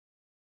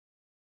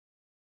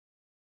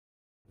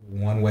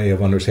One way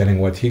of understanding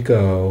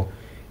Wetiko,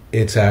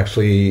 it's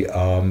actually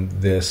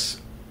this,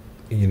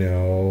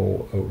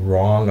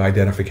 wrong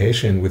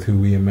identification with who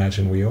we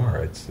imagine we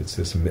are. It's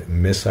this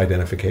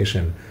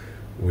misidentification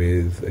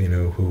with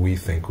who we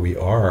think we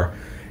are,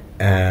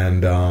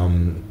 and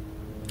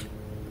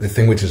the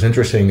thing which is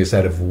interesting is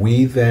that if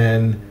we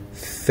then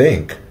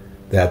think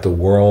that the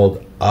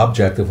world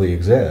objectively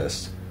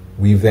exists,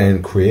 we've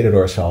then created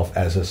ourselves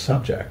as a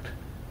subject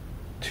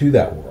to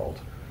that world.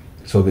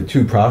 So the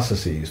two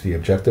processes, the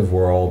objective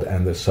world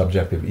and the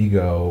subjective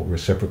ego,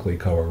 reciprocally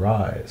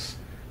co-arise.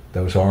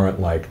 Those aren't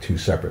like two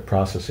separate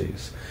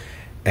processes.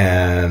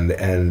 And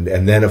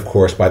then, of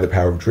course, by the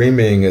power of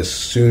dreaming, as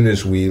soon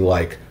as we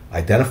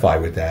identify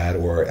with that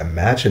or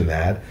imagine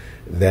that,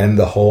 then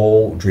the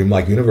whole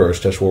dreamlike universe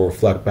just will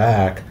reflect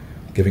back,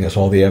 giving us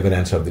all the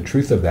evidence of the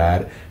truth of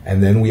that,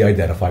 and then we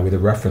identify with a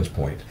reference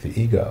point, the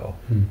ego.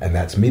 And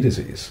that's me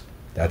disease.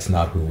 That's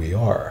not who we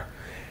are.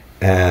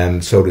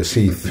 And so to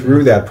see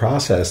through that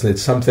process, and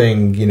it's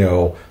something,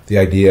 the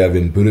idea of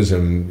in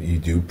Buddhism, you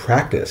do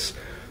practice,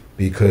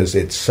 because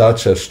it's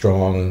such a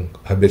strong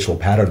habitual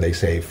pattern, they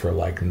say, for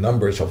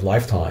numbers of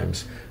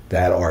lifetimes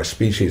that our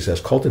species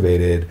has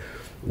cultivated.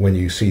 When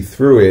you see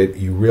through it,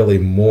 you really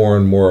more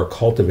and more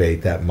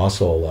cultivate that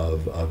muscle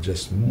of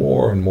just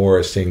more and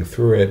more seeing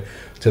through it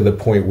to the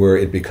point where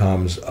it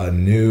becomes a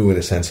new, in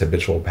a sense,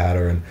 habitual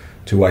pattern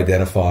to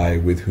identify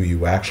with who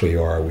you actually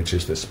are, which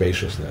is the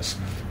spaciousness,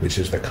 which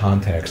is the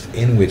context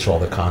in which all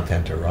the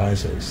content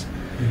arises.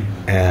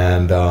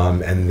 And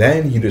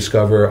then you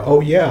discover,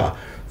 oh yeah,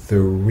 the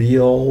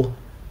real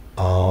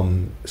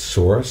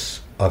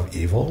source of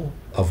evil,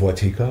 of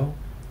Wetiko,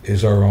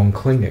 is our own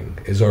clinging,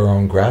 is our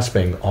own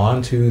grasping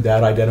onto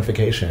that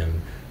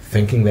identification,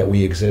 thinking that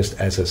we exist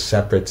as a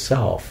separate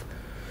self.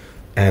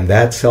 And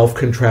that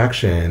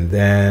self-contraction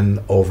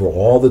then, over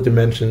all the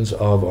dimensions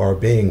of our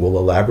being, will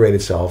elaborate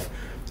itself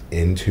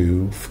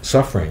into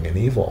suffering and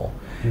evil.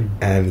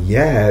 And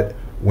yet,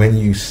 when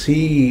you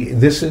see,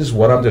 this is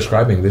what I'm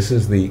describing, this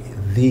is the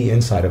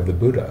insight of the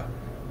Buddha,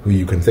 who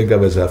you can think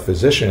of as a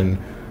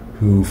physician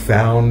who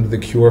found the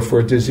cure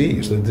for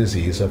disease, the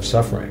disease of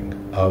suffering,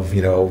 of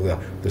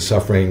the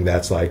suffering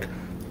that's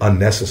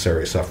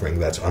unnecessary suffering,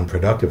 that's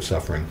unproductive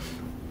suffering.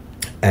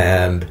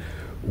 And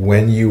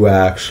when you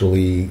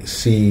actually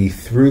see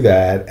through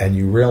that and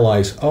you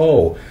realize,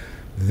 oh,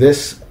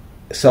 this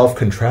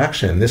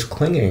self-contraction, this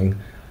clinging,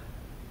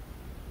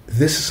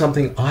 this is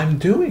something I'm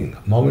doing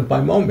moment by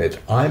moment,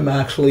 I'm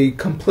actually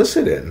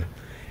complicit in.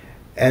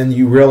 And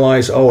you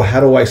realize, oh, how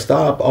do I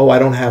stop? Oh, I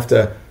don't have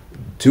to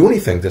do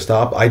anything to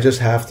stop. I just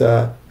have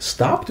to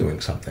stop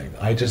doing something.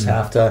 I just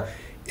have to,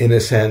 in a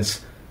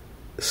sense,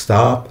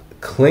 stop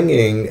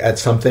clinging at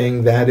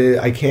something that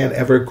I can't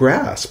ever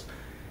grasp.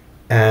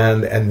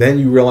 And then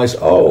you realize,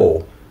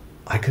 oh,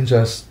 I can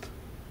just,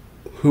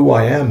 who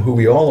I am, who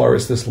we all are,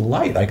 is this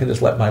light. I can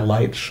just let my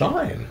light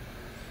shine.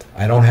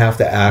 I don't have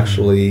to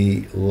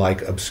actually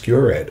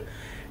obscure it.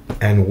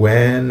 And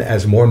when,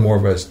 as more and more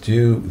of us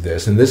do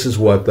this, and this is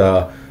what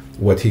the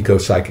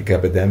Wetiko psychic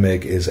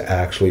epidemic is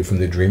actually from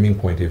the dreaming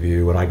point of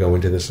view, and I go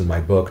into this in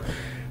my book,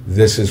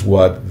 this is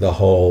what the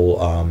whole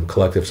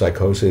collective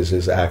psychosis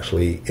is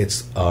actually.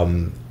 It's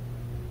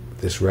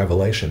this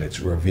revelation. It's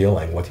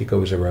revealing.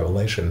 Wetiko is a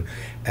revelation,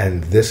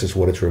 and this is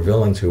what it's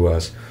revealing to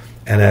us.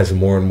 And as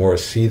more and more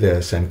see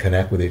this and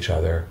connect with each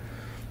other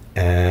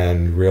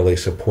and really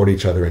support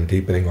each other in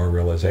deepening our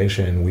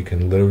realization, we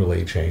can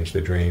literally change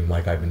the dream.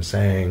 Like I've been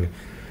saying,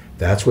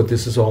 that's what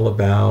this is all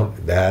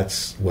about.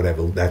 That's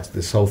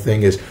this whole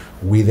thing is.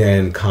 We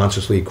then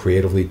consciously,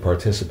 creatively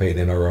participate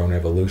in our own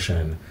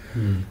evolution.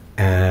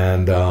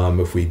 And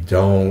if we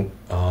don't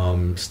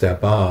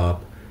step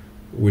up,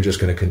 we're just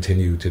going to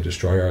continue to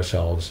destroy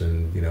ourselves.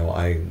 And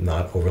I'm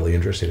not overly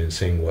interested in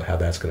seeing how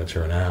that's going to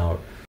turn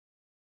out.